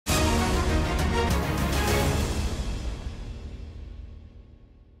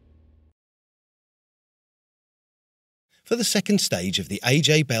For the second stage of the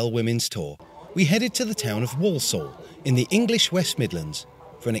AJ Bell Women's Tour, we headed to the town of Walsall in the English West Midlands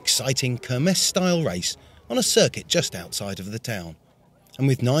for an exciting Kermesse-style race on a circuit just outside of the town. And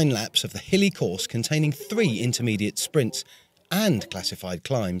with 9 laps of the hilly course containing 3 intermediate sprints and classified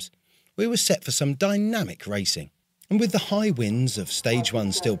climbs, we were set for some dynamic racing. And with the high winds of stage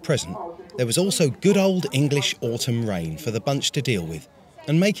 1 still present, there was also good old English autumn rain for the bunch to deal with,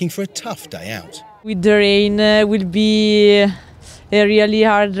 and making for a tough day out. With the rain will be a really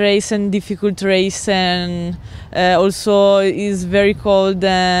hard race and difficult race, and also is very cold,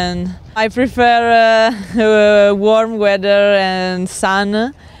 and I prefer warm weather and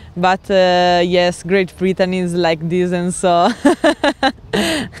sun, but yes, Great Britain is like this, and so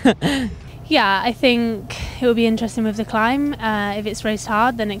yeah, I think it will be interesting with the climb. If it's raced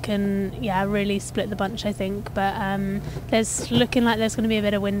hard, then it can really split the bunch, I think, but there's looking like there's going to be a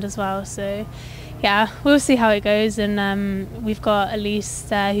bit of wind as well, so yeah, we'll see how it goes. And we've got Elise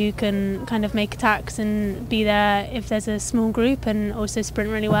who can kind of make attacks and be there if there's a small group, and also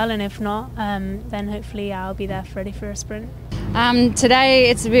sprint really well, and if not, then hopefully I'll be there ready for a sprint. Today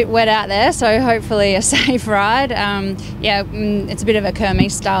it's a bit wet out there, so hopefully a safe ride. It's a bit of a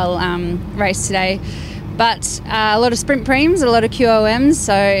Kermesse style race today, but a lot of sprint preems, a lot of QOMs,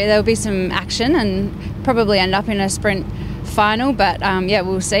 so there'll be some action and probably end up in a sprint final, but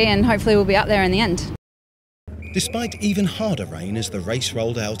we'll see, and hopefully we'll be up there in the end. Despite even harder rain as the race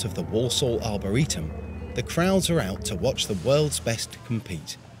rolled out of the Walsall Arboretum, the crowds are out to watch the world's best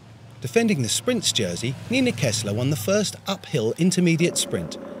compete. Defending the sprints jersey, Nina Kessler won the first uphill intermediate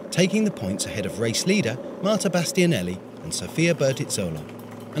sprint, taking the points ahead of race leader Marta Bastianelli and Sofia Bertizzolo.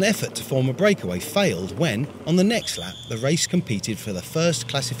 An effort to form a breakaway failed when, on the next lap, the race competed for the first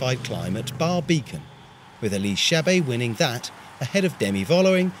classified climb at Bar Beacon, with Elise Chabet winning that ahead of Demi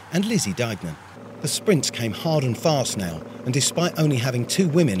Vollering and Lizzie Deignan. The sprints came hard and fast now, and despite only having 2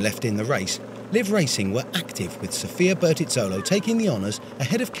 women left in the race, Liv Racing were active, with Sofia Bertizzolo taking the honours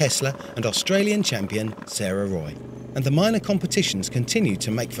ahead of Kessler and Australian champion Sarah Roy. And the minor competitions continued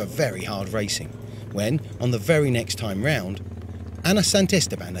to make for very hard racing, when, on the very next time round, Ana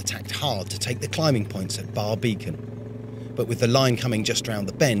Santesteban attacked hard to take the climbing points at Bar Beacon. But with the line coming just round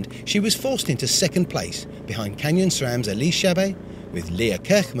the bend, she was forced into second place behind Canyon SRAM's Elise Chabet, with Leah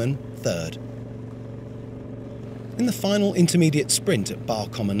Kirchmann third. In the final intermediate sprint at Bar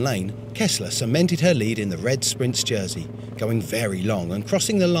Common Lane, Kessler cemented her lead in the red sprints jersey, going very long and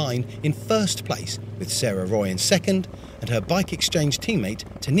crossing the line in first place, with Sarah Roy in second and her Bike Exchange teammate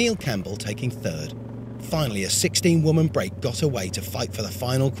Tennille Campbell taking third. Finally, a 16-woman break got away to fight for the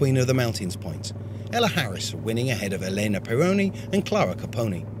final Queen of the Mountains points, Ella Harris winning ahead of Elena Peroni and Clara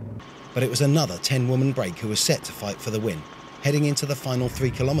Caponi. But it was another 10-woman break who was set to fight for the win, heading into the final 3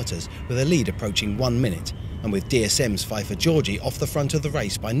 kilometres with a lead approaching 1 minute, and with DSM's Pfeiffer Georgie off the front of the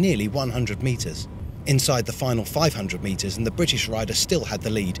race by nearly 100 metres. Inside the final 500 metres, and the British rider still had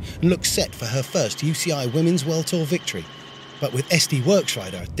the lead and looked set for her first UCI Women's World Tour victory. But with SD Works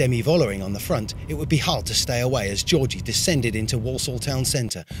rider Demi Vollering on the front, it would be hard to stay away as Georgie descended into Walsall town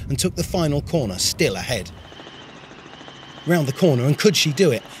centre and took the final corner still ahead. Round the corner, and could she do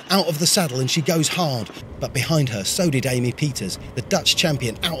it? Out of the saddle, and she goes hard. But behind her, so did Amy Pieters, the Dutch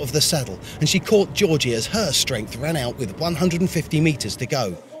champion, out of the saddle, and she caught Georgie as her strength ran out with 150 metres to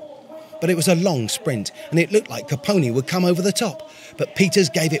go. But it was a long sprint, and it looked like Caponi would come over the top. But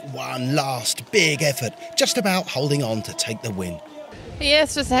Pieters gave it one last big effort, just about holding on to take the win.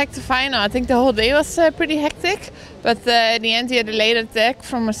 Yes, it was a hectic final. I think the whole day was pretty hectic, but in the end he had a late attack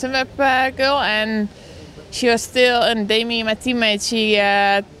from a Sunweb girl, and she was still, and Demi, my teammate, she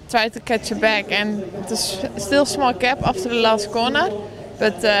tried to catch her back, and it was still a small gap after the last corner.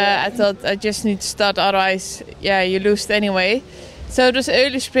 But I thought I just need to start, otherwise, you lose anyway. So it was an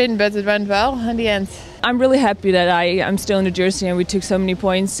early sprint, but it went well in the end. I'm really happy that I'm still in the jersey and we took so many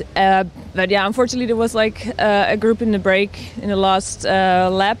points. But yeah, unfortunately there was like a group in the break in the last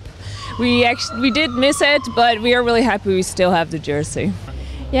lap. We did miss it, but we are really happy we still have the jersey.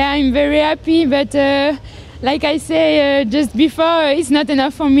 Yeah, I'm very happy, but like I say just before, it's not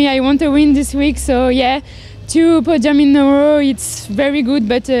enough for me. I want to win this week, so yeah, 2 podiums in a row, it's very good,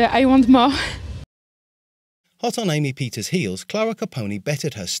 but I want more. Hot on Amy Pieters' heels, Clara Caponi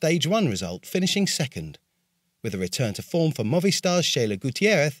bettered her Stage 1 result, finishing second, with a return to form for Movistar's Sheila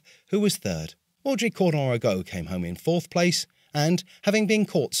Gutierrez, who was third. Audrey Cournot-Arago came home in fourth place, and, having been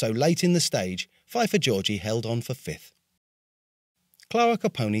caught so late in the stage, Pfeiffer Georgie held on for fifth. Clara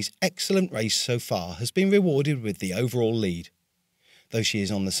Caponi's excellent race so far has been rewarded with the overall lead, though she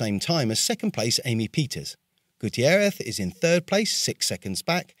is on the same time as second place Amy Pieters. Gutierrez is in third place, 6 seconds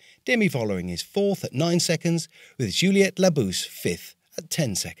back. Demi Vollering is fourth at 9 seconds, with Juliette Labousse fifth at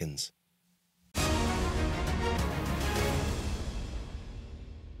 10 seconds.